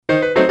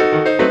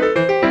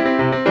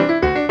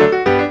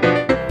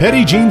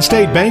Petit Jean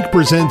State Bank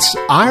presents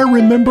I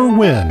Remember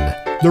When,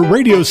 the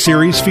radio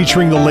series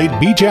featuring the late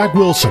B. Jack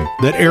Wilson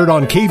that aired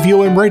on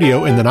KVOM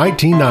radio in the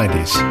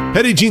 1990s.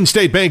 Petit Jean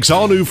State Bank's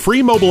all-new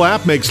free mobile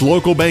app makes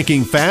local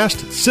banking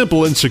fast,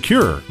 simple, and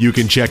secure. You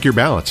can check your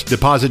balance,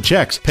 deposit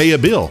checks, pay a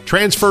bill,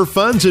 transfer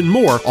funds, and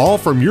more, all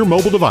from your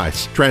mobile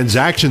device.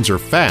 Transactions are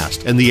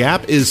fast, and the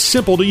app is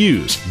simple to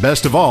use.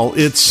 Best of all,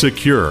 it's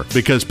secure,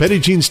 because Petit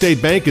Jean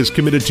State Bank is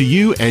committed to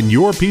you and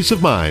your peace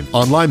of mind.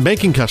 Online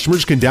banking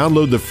customers can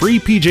download the free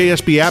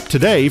PJSB app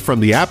today from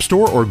the App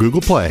Store or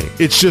Google Play.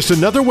 It's just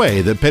another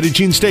way that Petit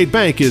Jean State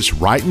Bank is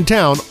right in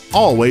town,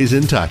 always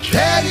in touch.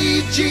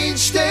 Petit Jean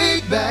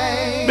State Bank.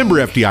 Member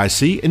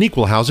FDIC, an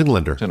equal housing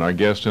lender. And our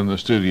guest in the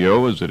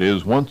studio, as it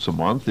is once a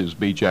month, is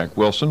B. Jack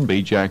Wilson.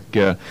 B. Jack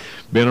been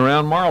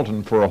around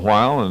Marlton for a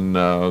while in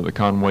the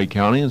Conway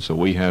County, and so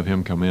we have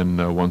him come in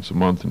once a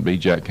month, and B.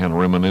 Jack kind of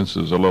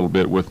reminisces a little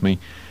bit with me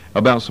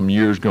about some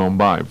years gone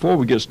by. Before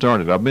we get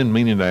started, I've been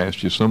meaning to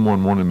ask you,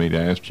 someone wanted me to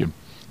ask you,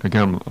 I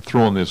kind of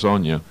throwing this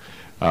on you.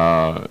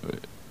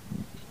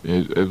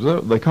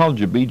 They called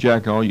you B.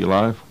 Jack all your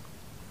life?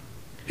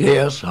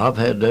 Yes, I've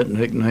had that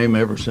nickname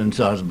ever since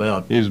I was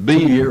about 2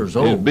 years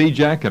old. Is B.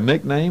 Jack a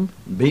nickname?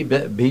 B.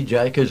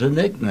 Jack is a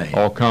nickname.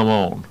 Oh, come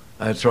on.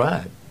 That's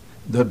right.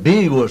 The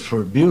B was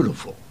for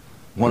beautiful.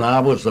 When I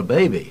was a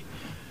baby,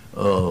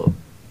 I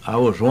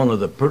was one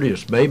of the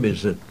prettiest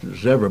babies that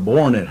was ever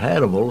born at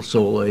Hatteville,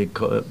 so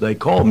they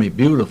called me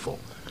beautiful.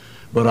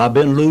 But I've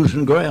been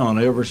losing ground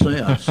ever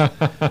since.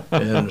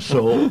 And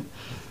so,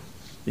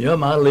 yeah,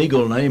 my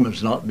legal name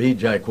is not B.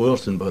 Jack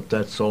Wilson, but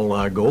that's all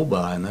I go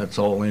by, and that's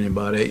all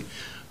anybody. Is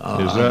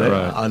that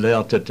right? I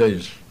doubt that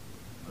there's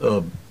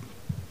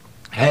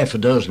half a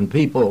dozen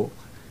people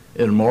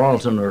in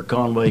Marlton or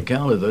Conway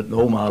County that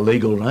know my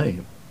legal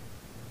name.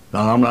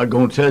 Now, I'm not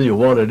going to tell you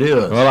what it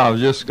is. Well, I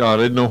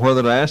didn't know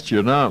whether to ask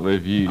you or not.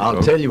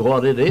 I'll tell you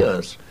what it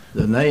is.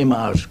 The name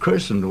I was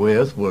christened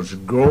with was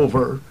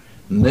Grover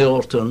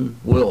Milton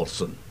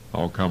Wilson.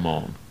 Oh, come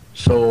on.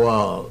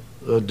 So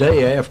the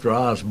day after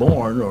I was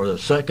born, or the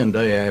second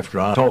day after,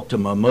 I talked to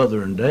my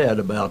mother and dad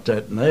about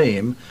that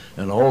name,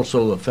 and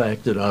also the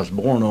fact that I was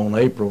born on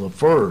April the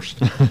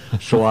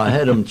 1st. So I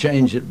had them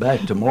change it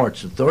back to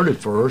March the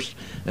 31st,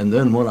 and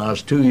then when I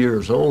was 2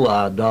 years old,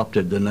 I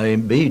adopted the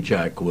name B.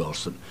 Jack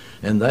Wilson.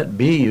 And that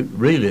B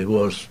really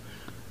was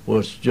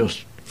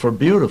just for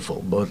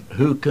beautiful, but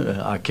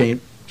I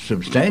can't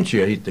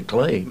substantiate the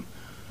claim.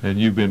 And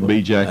you've been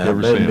B. Jack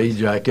ever since? I've been B.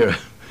 Jack,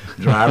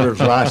 driver's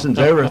license,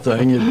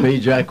 everything is B.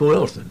 Jack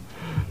Wilson.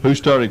 Who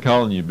started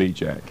calling you B.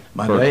 Jack?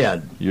 My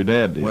dad. Your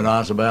dad did? When I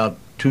was about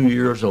 2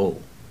 years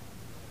old.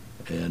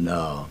 And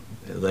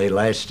they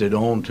latched it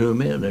on to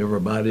me, and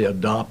everybody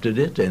adopted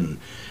it, and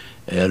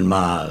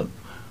my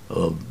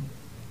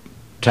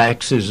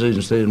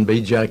taxes in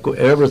B. Jack,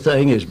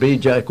 everything is B.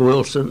 Jack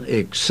Wilson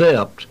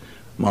except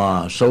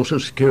my Social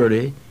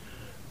Security,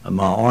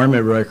 my Army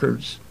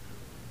records,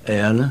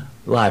 and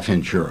life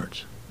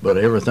insurance. But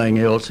everything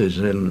else is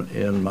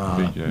in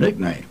my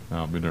nickname.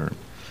 I'll be darned.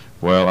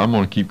 Well, I'm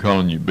going to keep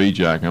calling you B.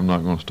 Jack. I'm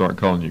not going to start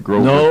calling you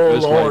Grover. No,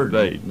 Lord.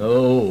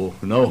 No,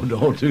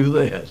 don't do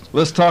that.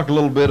 Let's talk a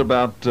little bit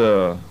about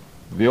the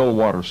old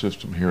water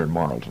system here in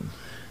Marlton.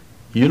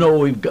 You know,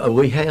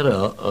 we had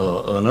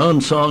an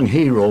unsung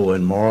hero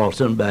in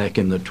Marlton back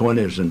in the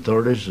 20s and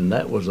 30s, and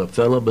that was a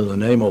fellow by the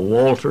name of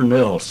Walter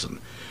Nelson.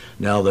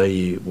 Now,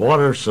 the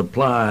water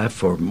supply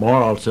for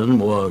Marlton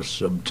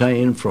was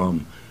obtained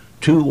from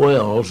 2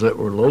 wells that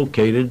were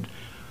located,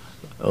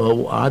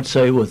 I'd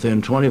say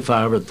within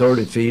 25 or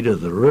 30 feet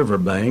of the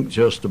riverbank,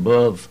 just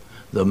above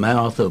the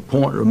mouth of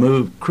Point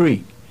Removed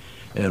Creek.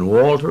 And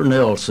Walter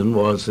Nelson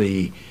was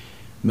the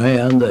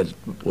man that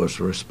was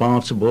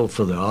responsible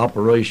for the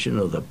operation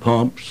of the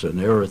pumps and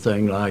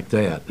everything like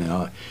that.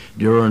 Now,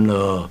 during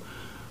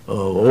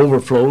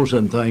overflows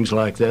and things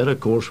like that, of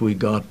course, we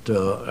got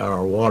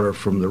our water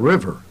from the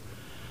river.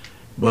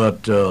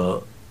 But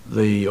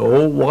the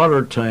old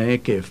water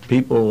tank, if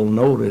people will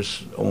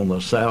notice, on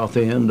the south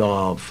end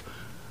of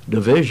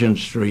Division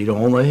Street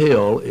on the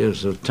hill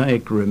is a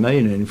tank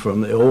remaining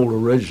from the old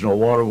original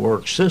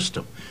waterworks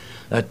system.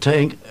 That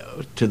tank,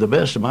 to the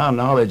best of my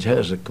knowledge,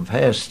 has a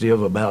capacity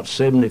of about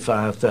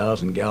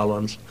 75,000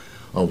 gallons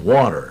of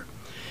water.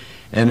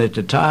 And at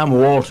the time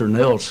Walter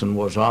Nelson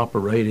was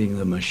operating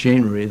the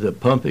machinery, the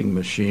pumping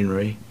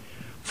machinery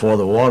for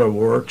the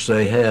waterworks,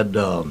 they had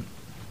 5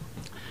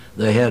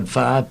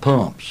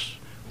 pumps,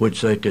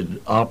 which they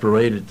could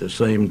operate at the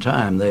same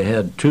time. They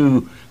had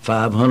 2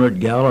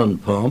 500-gallon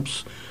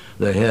pumps.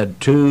 They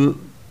had 2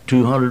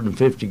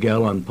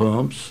 250-gallon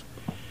pumps.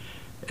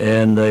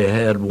 And they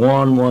had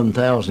 1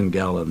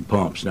 1,000-gallon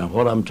pumps. Now,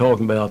 what I'm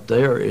talking about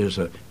there is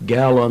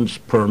gallons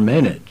per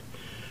minute.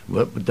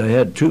 But they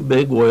had 2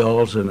 big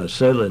wells and a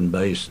settling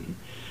basin.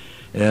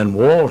 And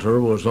Walter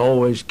was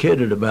always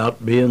kidded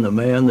about being the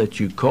man that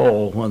you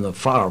call when the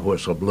fire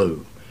whistle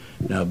blew.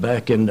 Now,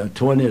 back in the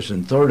 20s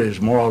and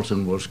 30s,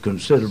 Marlton was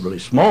considerably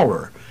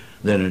smaller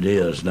than it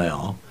is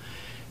now.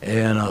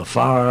 And a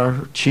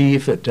fire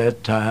chief at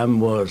that time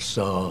was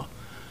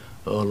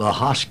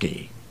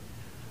Lahosky.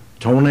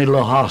 Tony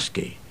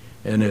Lahosky.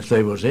 And if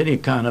there was any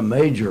kind of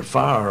major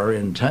fire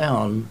in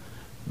town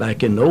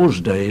back in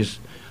those days,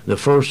 the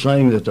first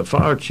thing that the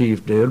fire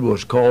chief did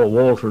was call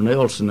Walter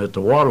Nelson at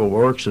the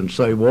waterworks and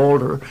say,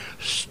 "Walter,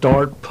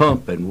 start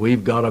pumping.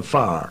 We've got a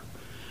fire."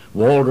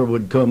 Walter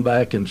would come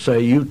back and say,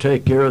 "You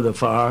take care of the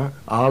fire,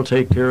 I'll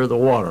take care of the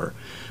water."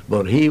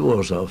 But he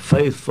was a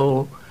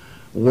faithful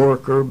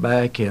worker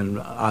back in,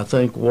 I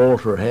think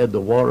Walter had the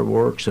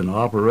waterworks and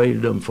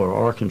operated them for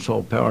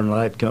Arkansas Power and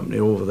Light Company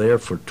over there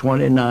for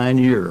 29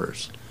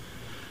 years.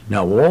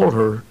 Now,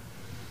 Walter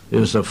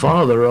is the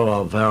father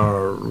of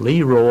our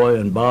Leroy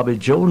and Bobby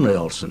Joe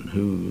Nelson,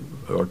 who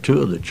are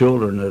two of the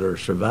children that are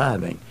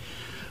surviving.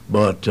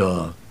 But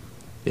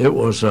it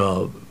was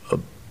a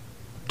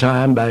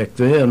time back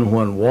then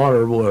when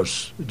water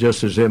was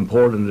just as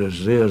important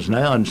as it is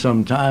now, and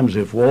sometimes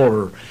if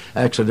Walter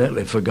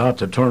accidentally forgot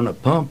to turn a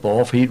pump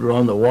off, he'd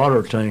run the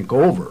water tank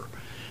over,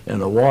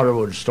 and the water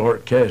would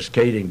start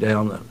cascading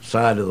down the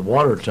side of the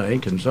water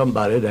tank, and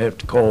somebody'd have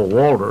to call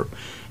Walter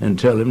and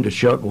tell him to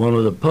shut one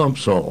of the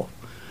pumps off.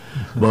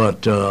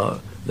 But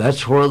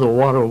that's where the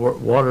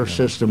water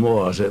system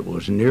was. It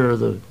was near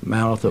the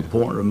mouth of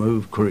Point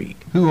Remove Creek.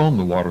 Who owned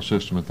the water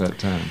system at that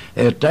time?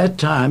 At that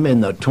time,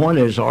 in the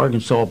 20s,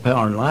 Arkansas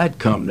Power and Light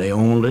Company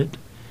owned it.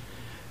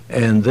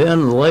 And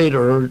then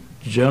later,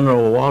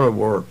 General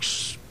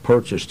Waterworks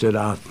purchased it.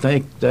 I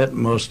think that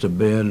must have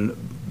been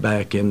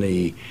back in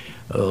the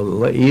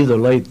either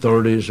late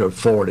 30s or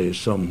 40s,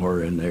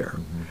 somewhere in there.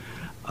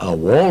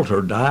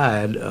 Walter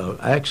died.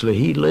 Actually,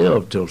 he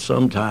lived till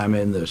sometime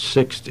in the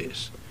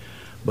 60s.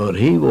 But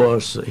he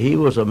was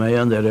a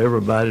man that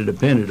everybody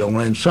depended on.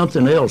 And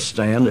something else,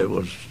 Stan, that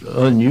was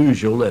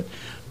unusual that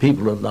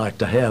people would like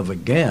to have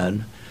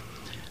again,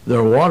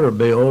 their water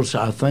bills,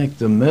 I think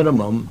the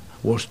minimum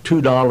was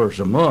 $2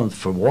 a month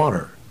for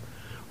water,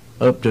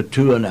 up to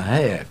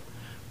 $2.50.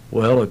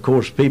 Well, of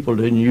course, people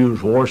didn't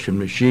use washing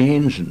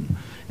machines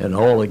and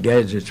all the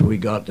gadgets we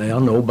got now.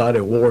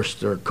 Nobody washed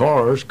their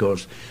cars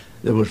because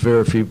there was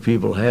very few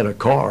people had a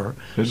car.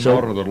 Didn't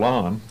water the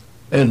lawn.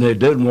 And they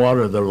didn't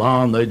water the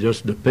lawn. They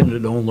just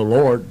depended on the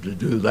Lord to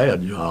do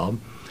that job.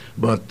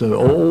 But the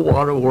old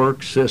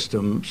waterworks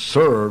system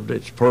served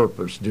its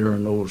purpose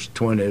during those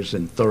 20s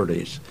and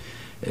 30s.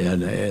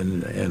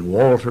 And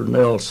Walter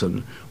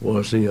Nelson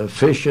was the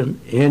efficient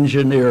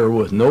engineer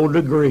with no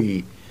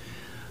degree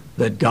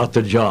that got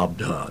the job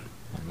done.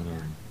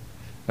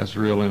 That's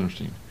real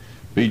interesting.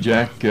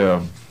 B-Jack,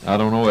 I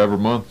don't know, every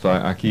month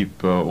I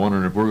keep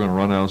wondering if we're going to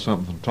run out of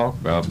something to talk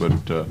about,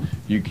 but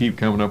you keep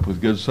coming up with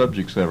good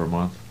subjects every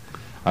month.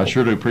 I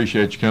sure do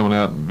appreciate you coming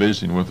out and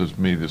visiting with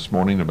me this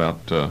morning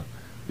about the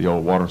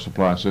old water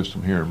supply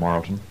system here in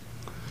Marlton.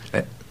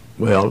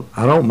 Well,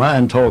 I don't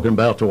mind talking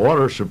about the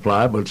water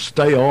supply, but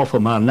stay off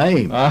of my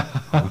name.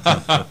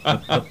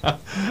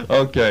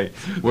 Okay,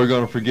 we're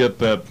going to forget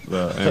that,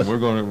 and we're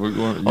going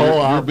to.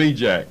 You're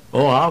B-Jack.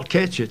 Oh, I'll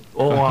catch it.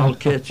 Oh, I'll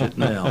catch it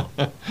now.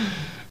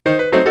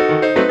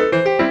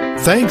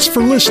 Thanks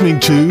for listening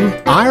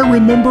to I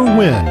Remember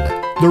When,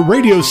 the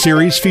radio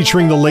series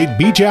featuring the late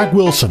B-Jack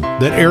Wilson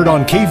that aired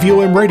on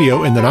KVOM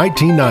Radio in the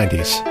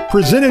 1990s.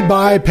 Presented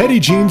by Petit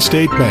Jean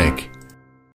State Bank.